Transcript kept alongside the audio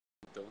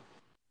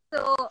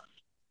So,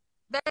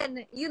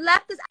 Ben, you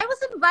left because I was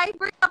in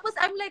Viber. Tapos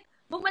I'm like,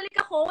 bumalik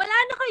ako. Wala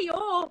na kayo.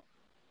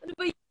 Ano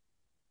ba yun?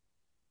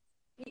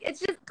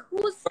 It's just,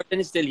 Gordon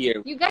is still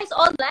here. You guys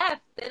all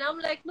left. And I'm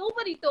like,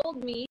 nobody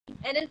told me.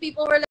 And then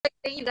people were like,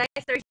 you guys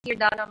are here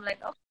down. I'm like,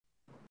 oh.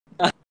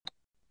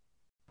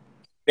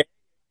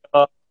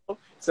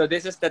 So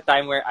this is the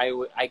time where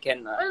I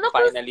can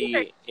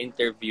finally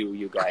interview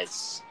you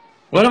guys.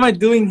 What am I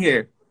doing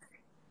here?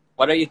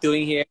 What are you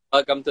doing here?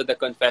 Welcome to the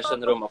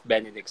confession room of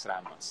Benedix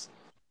Ramos.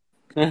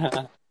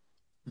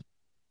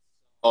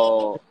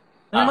 Oh,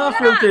 ano mga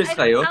filters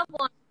kayo?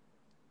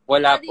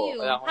 Wala po.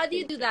 How do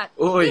you do that?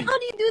 Uy. Hey, how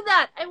do you do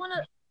that? I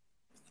wanna...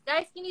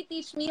 Guys, can you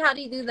teach me how do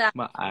you do that?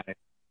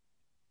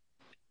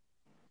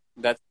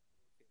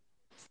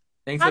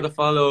 Thanks for the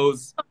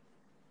follows.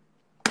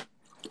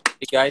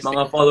 Hey guys,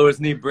 mga followers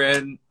ni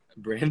Brent.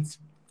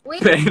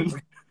 Wait, Ben.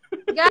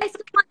 guys,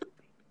 come on.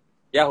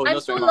 Yeah,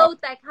 I'm so low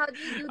tech. How do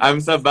you do that?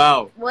 I'm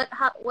Sabaw. What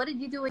did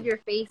you do with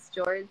your face,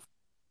 George?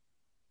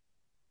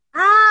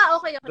 Ah,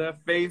 okay. The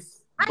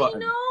face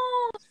button. I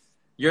know.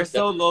 You're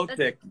so low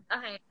tech.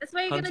 Okay, that's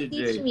why you're gonna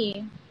teach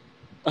me.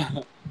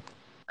 All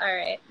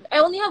right. I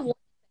only have one.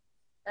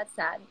 That's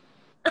sad.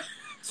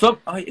 So,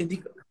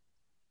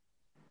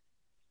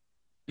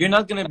 you're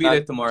not gonna be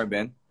there tomorrow,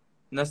 Ben?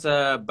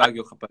 Nasa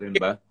Baguio ka pa rin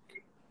ba?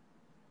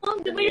 Oh,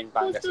 di ba you're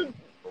supposed to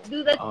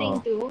do that thing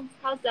too?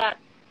 How's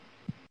that?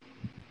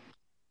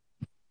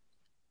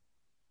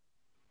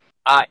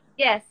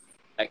 Yes.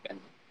 I can.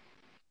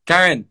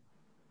 Karen.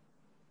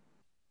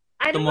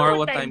 I don't Tomorrow know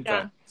what time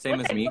ka?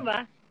 Same what as me?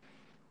 Ba?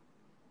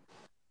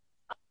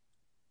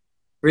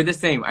 We're the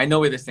same. I know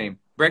we're the same.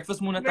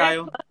 Breakfast muna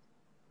tayo.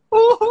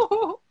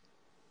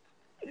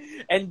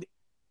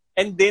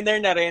 And dinner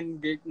na rin.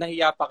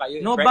 Nahiya pa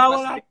kayo. No,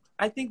 bawal.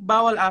 I think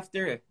bawal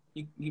after.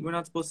 We're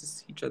not supposed to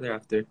see each other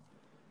after.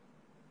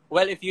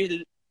 Well, if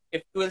you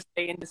will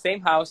stay in the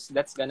same house,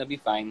 that's gonna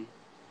be fine.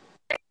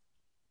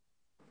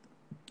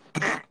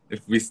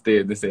 If we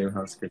stay in the same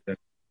house for that.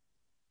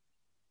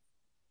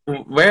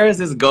 Where is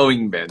this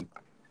going, Ben?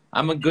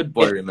 I'm a good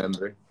boy,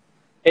 remember?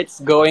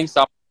 It's going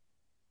to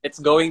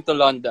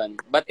London,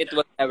 but it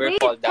will never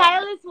fall down.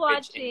 Kyle is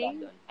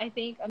watching. I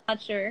think. I'm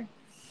not sure.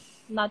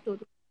 Not too.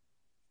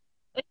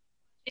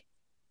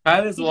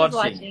 Kyle is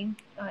watching.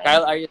 Okay.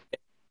 Kyle, are you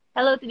there?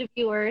 Hello to the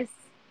viewers.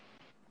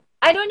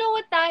 I don't know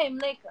what time.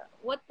 Like,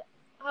 what?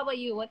 How about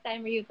you? What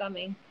time are you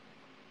coming?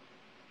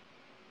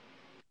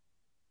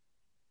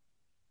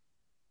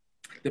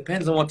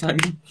 Depends on what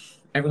time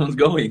everyone's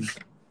going.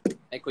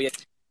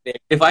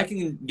 If I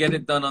can get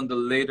it done on the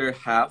later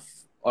half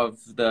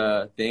of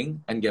the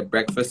thing and get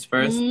breakfast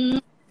first,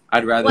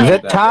 I'd rather do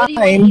that.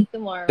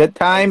 The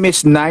time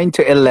is 9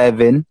 to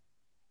 11.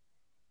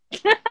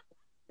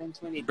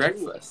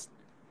 Breakfast.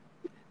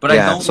 But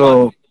yeah,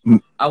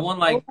 I want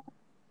like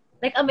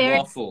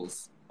American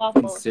waffles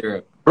and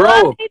syrup.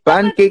 Bro,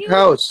 Pancake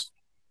House.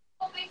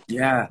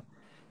 Yeah.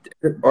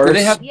 Do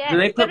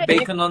they put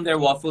bacon on their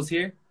waffles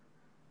here?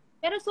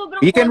 Pero sobrang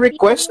you can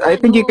request. I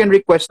think you can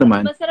request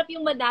naman. Masarap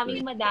yung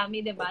madami,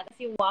 diba? Tapos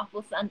yung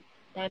waffles on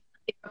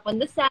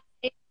the side.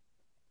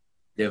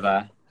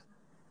 Diba?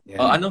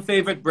 Yeah. Oh, anong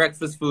favorite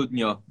breakfast food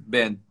nyo,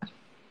 Ben?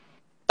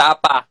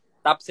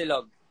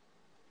 Tapsilog.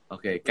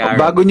 Okay, Karen.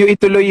 Bago nyo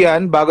ituloy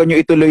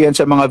yan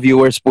sa mga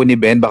viewers po ni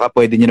Ben, baka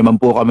pwede nyo naman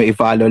po kami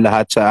i-follow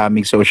lahat sa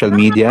aming social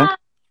media.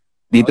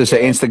 Dito sa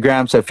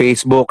Instagram, sa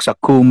Facebook, sa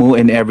Kumu,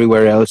 and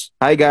everywhere else.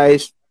 Hi,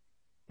 guys.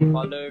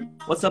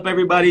 What's up,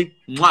 everybody?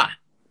 Mwah!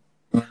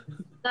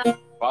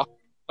 Wow,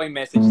 may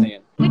message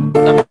na yan.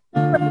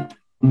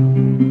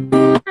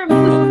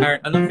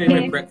 Karen, anong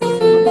favorite breakfast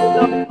food?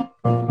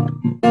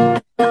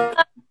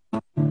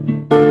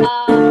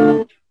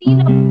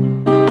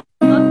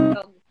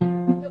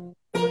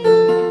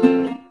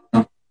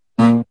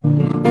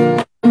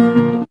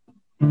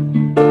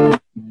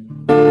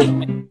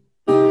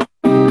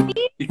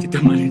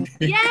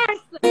 Yes!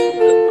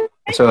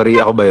 Sorry,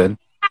 ako ba yun?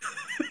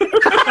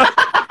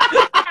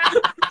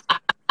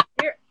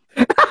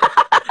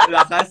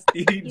 Lakas,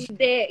 Steve.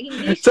 Hindi.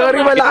 Sorry,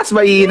 malakas.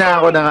 Mahihina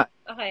ako na nga.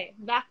 Okay,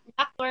 back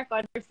to our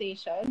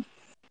conversation.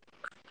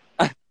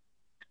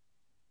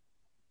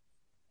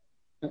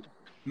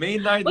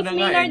 Maynard What's na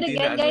nga. Maynard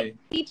again, guys?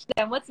 Teach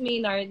them. What's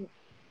Maynard?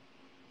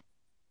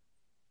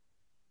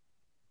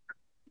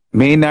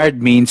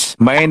 Maynard means,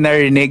 may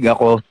narinig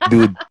ako,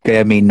 dude.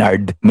 Kaya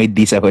Maynard. May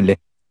D sa huli.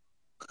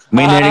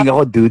 May narinig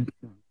ako, dude.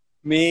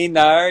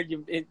 Maynard.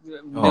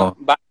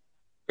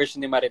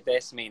 Version ni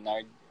Marites,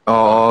 Maynard.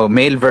 Oo,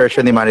 male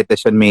version ni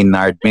Marites yun,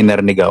 Maynard. May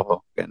narinig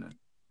ako. Ganun.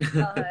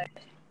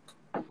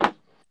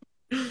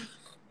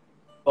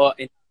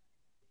 Okay.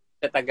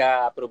 Siya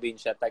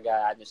taga-probinsya,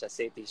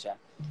 city siya.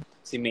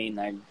 Si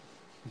Maynard.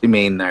 Si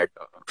Maynard.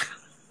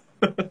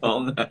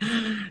 Oh,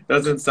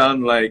 doesn't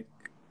sound like...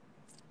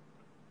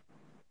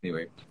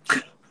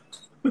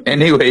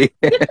 Anyway.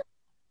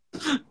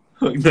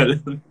 Huwag na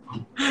lang.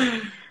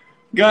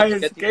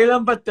 Guys,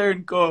 kailan ba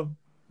turn ko?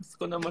 Gusto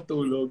ko na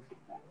matulog.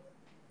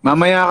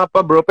 Mamaya ka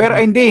pa, bro. Pero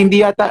hindi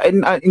yata,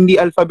 hindi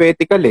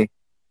alphabetical eh.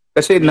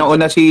 Kasi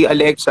nauna si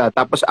Alexa,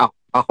 tapos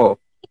ako.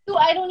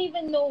 I don't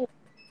even know.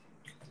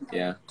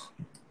 Yeah.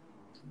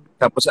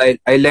 Tapos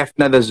I left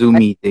na the Zoom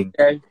meeting.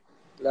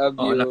 Love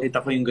you.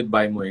 Nakita ko yung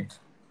goodbye mo eh.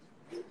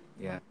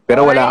 Yeah.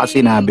 Pero wala ka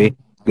sinabi.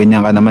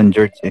 Ganyan ka naman,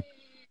 George eh.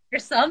 Or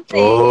something.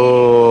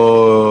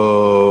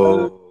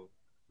 Oh.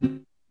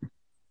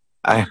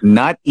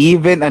 Not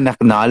even an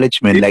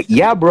acknowledgement. Like,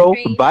 yeah, bro.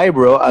 Bye,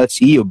 bro. I'll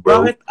see you,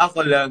 bro. Bakit ako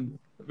lang?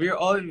 We're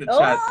all in the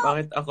chat.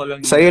 Bakit ako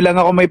lang? Sa'yo lang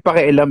ako may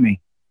pakialam eh.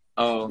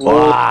 Oh.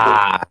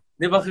 Wow.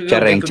 Di ba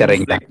Charing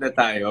lang. na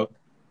tayo?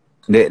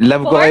 Hindi,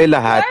 love ko kayo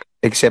lahat.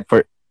 Except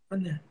for...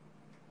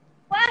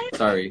 What?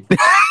 Sorry.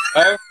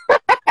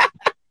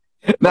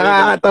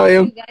 Nakakatawa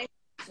yung...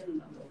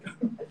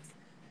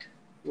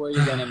 Where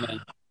you gonna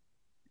man?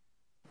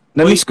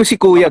 Na-miss ko si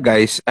Kuya,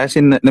 guys. As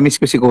in, na-miss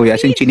ko si Kuya.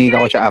 As in,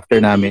 chinika ko siya after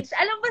namin.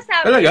 Alam mo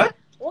sabi? Talaga?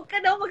 Huwag ka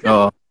daw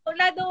magsasabi.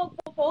 Wala daw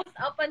magpo-post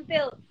up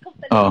until...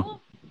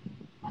 Ano?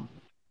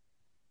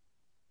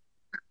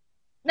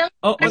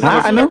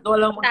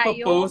 Walang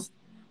magpo-post.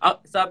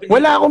 Sabi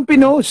wala akong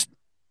pinost.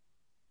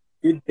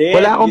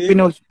 Wala akong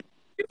pinost.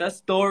 Sa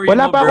story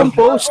wala mo, pa akong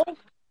post.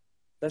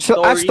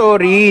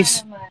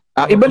 Stories.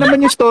 Iba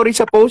naman yung story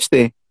sa post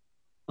eh.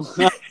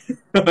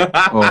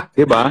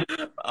 Diba?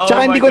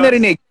 Tsaka hindi ko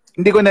narinig.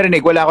 Hindi ko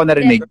narinig. Wala ako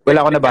narinig. Wala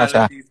ako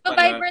nabasa.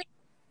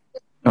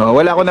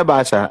 Wala ako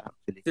nabasa.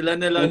 Sila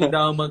na lang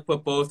daw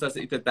magpo-post as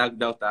itatag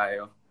daw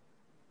tayo.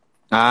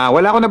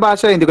 Wala ako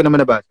nabasa. Hindi ko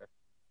naman nabasa.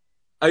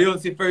 Ayun,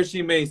 si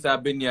Fershie May,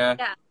 sabi niya,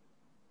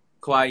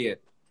 quiet.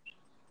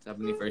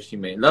 Sabi ni Fershie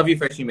May. Love you,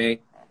 Fershie May.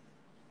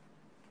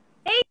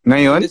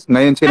 Ngayon?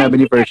 Ngayon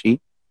sinabi ni Fershie?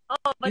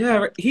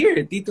 Yeah,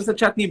 here. Dito sa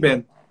chat ni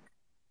Ben.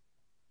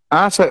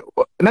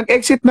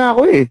 Nag-exit na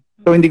ako eh.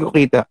 So, hindi ko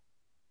kita.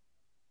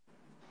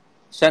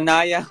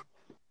 Shania.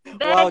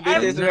 Wow,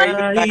 this is very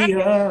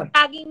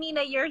tagging me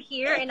na you're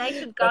here and I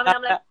should come. And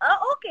I'm like, oh,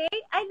 okay.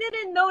 I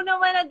didn't know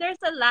naman na there's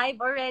a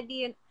live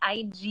already in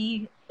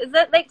IG. Is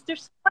that like,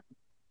 there's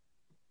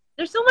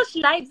so much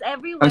lives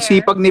everywhere. Ang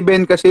sipag ni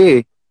Ben kasi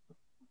eh.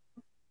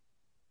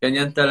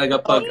 Ganyan talaga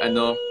pag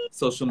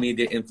social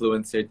media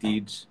influencer,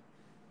 Tej.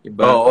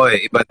 Iba. Oo,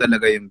 iba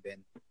talaga yung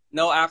Ben.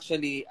 No,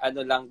 actually,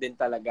 lang din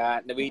talaga.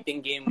 Na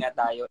waiting game nga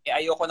tayo.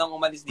 Ayoko nang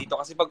umalis dito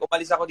kasi pag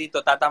umalis ako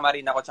dito, tatama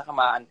rin ako tsaka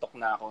maantok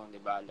na ako,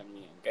 di ba? Alam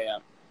niyo yun. Kaya,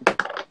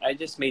 I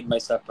just made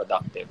myself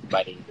productive.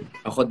 Bye.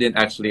 Ako din,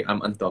 actually,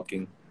 I'm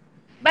untalking.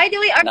 By the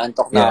way,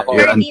 naantok na ako.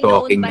 You're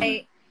untalking.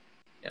 By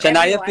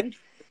Shania,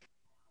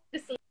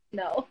 just so you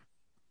know.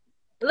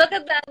 Look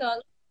at that,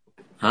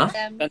 Huh?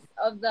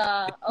 Of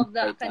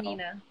the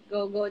kanina.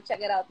 Go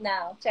check it out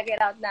now. Check it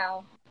out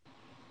now.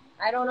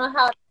 I don't know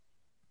how.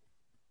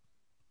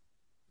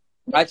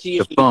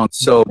 The Funk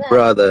Soul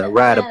Brother,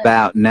 right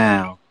about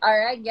now. All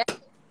right, yeah.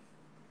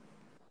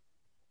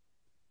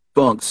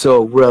 Funk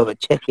Soul Brother,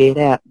 check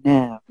it out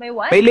now. May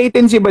what? May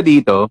latency ba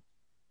dito?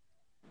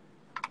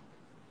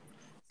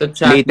 Sa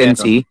chat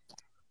latency?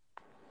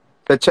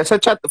 Sa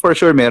chat for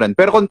sure meron.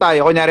 Pero kung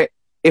tayo, kunyari,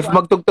 if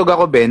magtugtog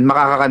ako, Ben,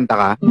 makakakanta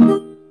ka?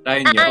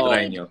 Try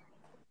nyo.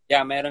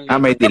 Yeah, meron.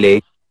 May delay.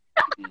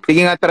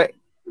 Sige nga, try.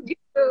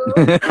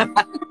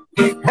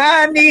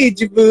 I need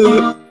you,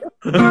 boo.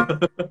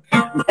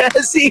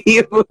 I see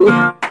you, boo.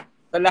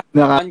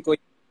 Talakan ko.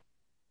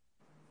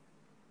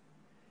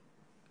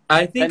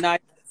 I think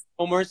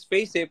no more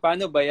space eh.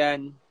 Paano ba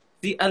yan?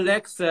 Si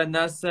Alexa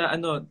nasa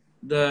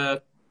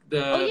the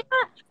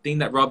thing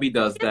that Robbie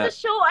does It's that a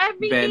show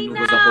every Ben day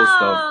was a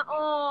host of.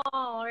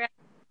 Oh, right.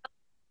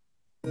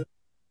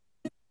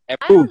 I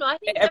Every, don't know. I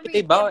think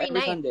every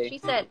night. Sunday. She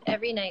said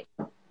every night.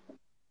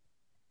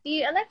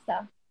 Si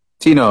Alexa.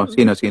 Sino?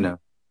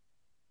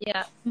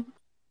 Yeah.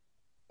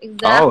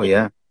 Exactly. Oh,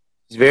 yeah.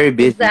 He's very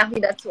busy.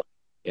 Exactly, that's what.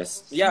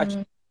 Yes. Yeah.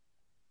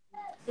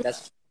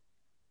 That's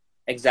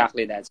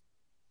exactly that.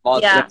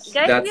 Yeah, guys,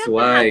 that's we have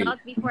why. to hang out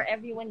before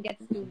everyone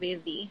gets too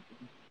busy.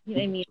 You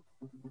know what I mean?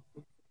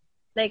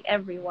 Like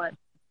everyone.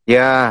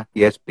 Yeah.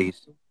 Yes,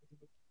 please.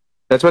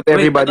 That's what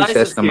everybody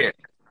says.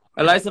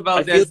 Eliza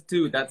Valdez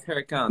too. That's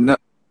her account. No.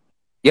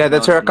 Yeah,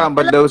 that's her account,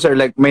 but those are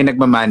like may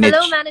nagmamanage.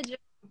 Hello, manager.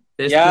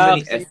 There's too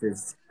many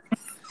S's.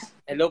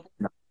 Hello po.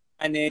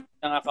 Ng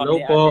account Hello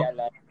ni po. Ate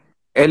Alay.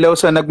 Hello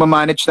sa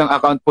nagmamanage ng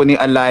account po ni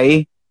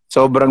Alay.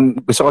 Sobrang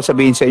gusto ko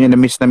sabihin sa inyo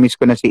na miss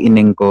ko na si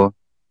Ineng ko.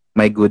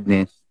 My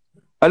goodness.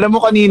 Alam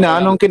mo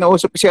kanina, nung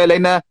kinausap ko si Alay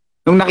na,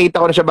 nung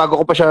nakita ko na siya bago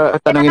ko pa siya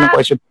tanongin ng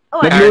question,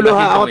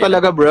 nagluluha ako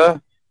talaga, bro.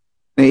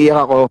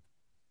 Naiiyak ako.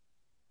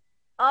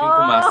 Yung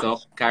pumasok,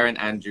 Karen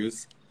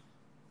Andrews.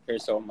 Thank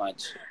you so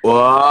much.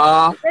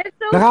 Wow!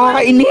 So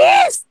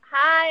Nakakainis!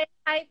 Hi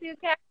to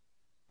Karen.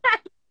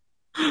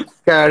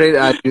 Karen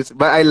Andrews.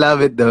 But I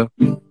love it though.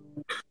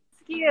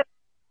 Cute.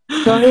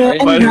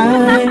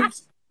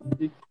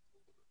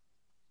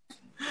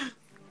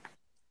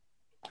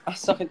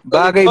 Sakit.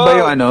 Bagay ba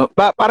yung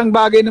parang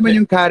bagay naman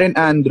yung Karen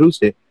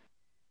Andrews eh.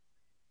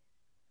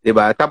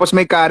 Diba? Tapos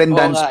may Karen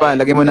dance pa.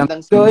 Lagay mo ng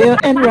Toyo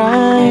and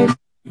Rice.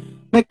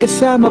 May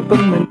kasama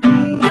pang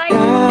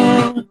mantika.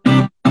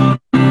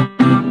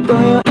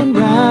 Toyo and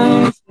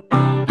Rice.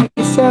 May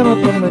kasama kasama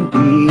pang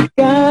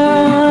mantika.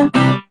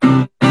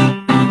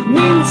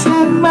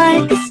 Minsan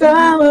may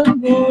kasamang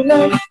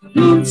gulay,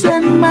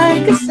 minsan may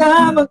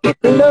kasamang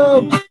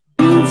itlog,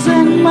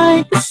 minsan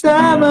may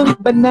kasamang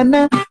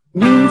banana,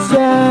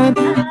 minsan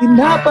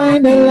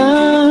tinapay na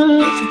lang.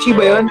 Si Chi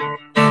ba yun?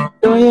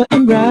 Toyo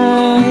and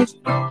rice,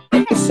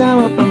 may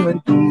kasama pang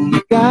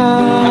mantika.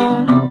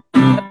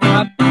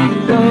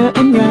 Toyo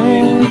and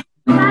rice.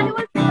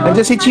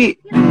 Andiyan si Chi.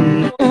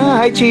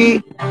 Hi, Chi.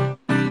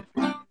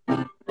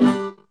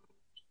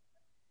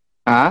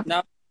 Ha?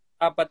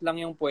 Apat lang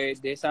yung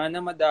pwede.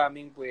 Sana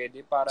madaming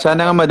pwede.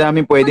 Sana nga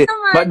madaming pwede.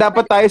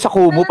 Dapat tayo sa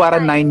Kumu para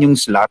 9 yung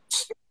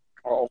slots.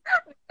 Oo.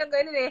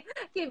 Ganun eh.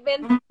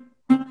 Ben,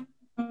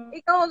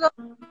 ikaw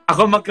mag-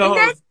 Ako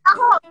mag-host.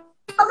 Ako!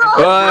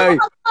 Hoy!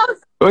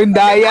 Hoy,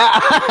 daya!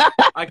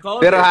 I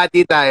called Pero it.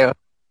 hati tayo.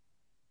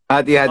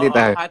 Hati-hati Oo,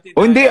 tayo. hati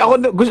O hindi,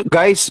 tayo.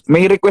 guys,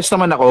 may request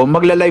naman ako.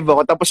 Magla-live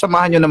ako, tapos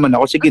samahan nyo naman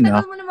ako. Sige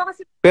na. Matagal mo naman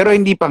kasi. Pero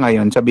hindi pa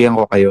ngayon, sabihan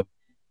ko kayo.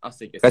 Oh,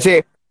 sige.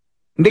 Kasi,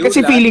 hindi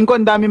kasi feeling ko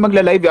ang dami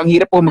magla-live. Ang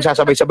hirap po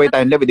magsasabay-sabay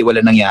tayong live, hindi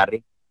wala nangyari.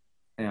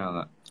 Kaya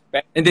nga.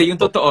 Hindi, yung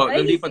totoo,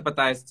 lilipat pa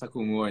tayo sa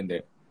Kumu, hindi.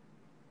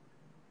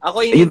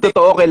 Ako Yung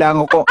totoo,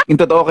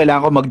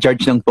 kailangan ko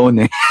mag-charge ng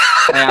phone eh.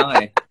 Kaya nga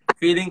eh.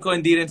 Feeling ko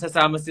hindi rin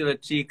sasama sila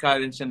Chika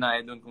rin siya na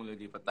doon kung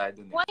lilipat tayo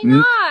doon. Why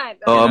not?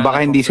 Oo, baka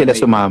hindi sila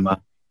sumama.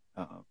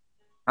 Oo.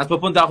 At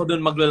pupunta ako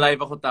doon, magla-live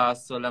ako,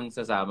 tapos walang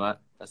sasama.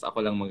 Tapos ako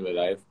lang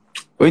magla-live.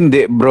 O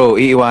hindi, bro,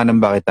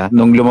 iiwanan ba kita?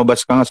 Nung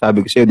lumabas ka nga,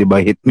 sabi ko sa'yo, di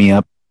ba, hit me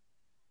up.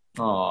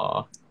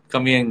 Aww.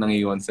 Kami yung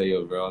nangiwan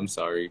sa'yo, bro. I'm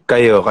sorry.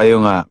 Kayo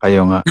nga.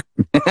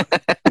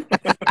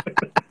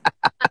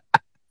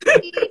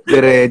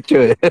 Diretso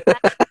eh.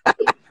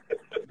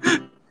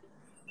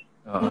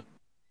 Oo.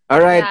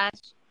 Alright.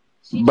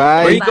 Yeah.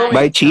 Bye. Where you going?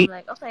 Bye, Chi.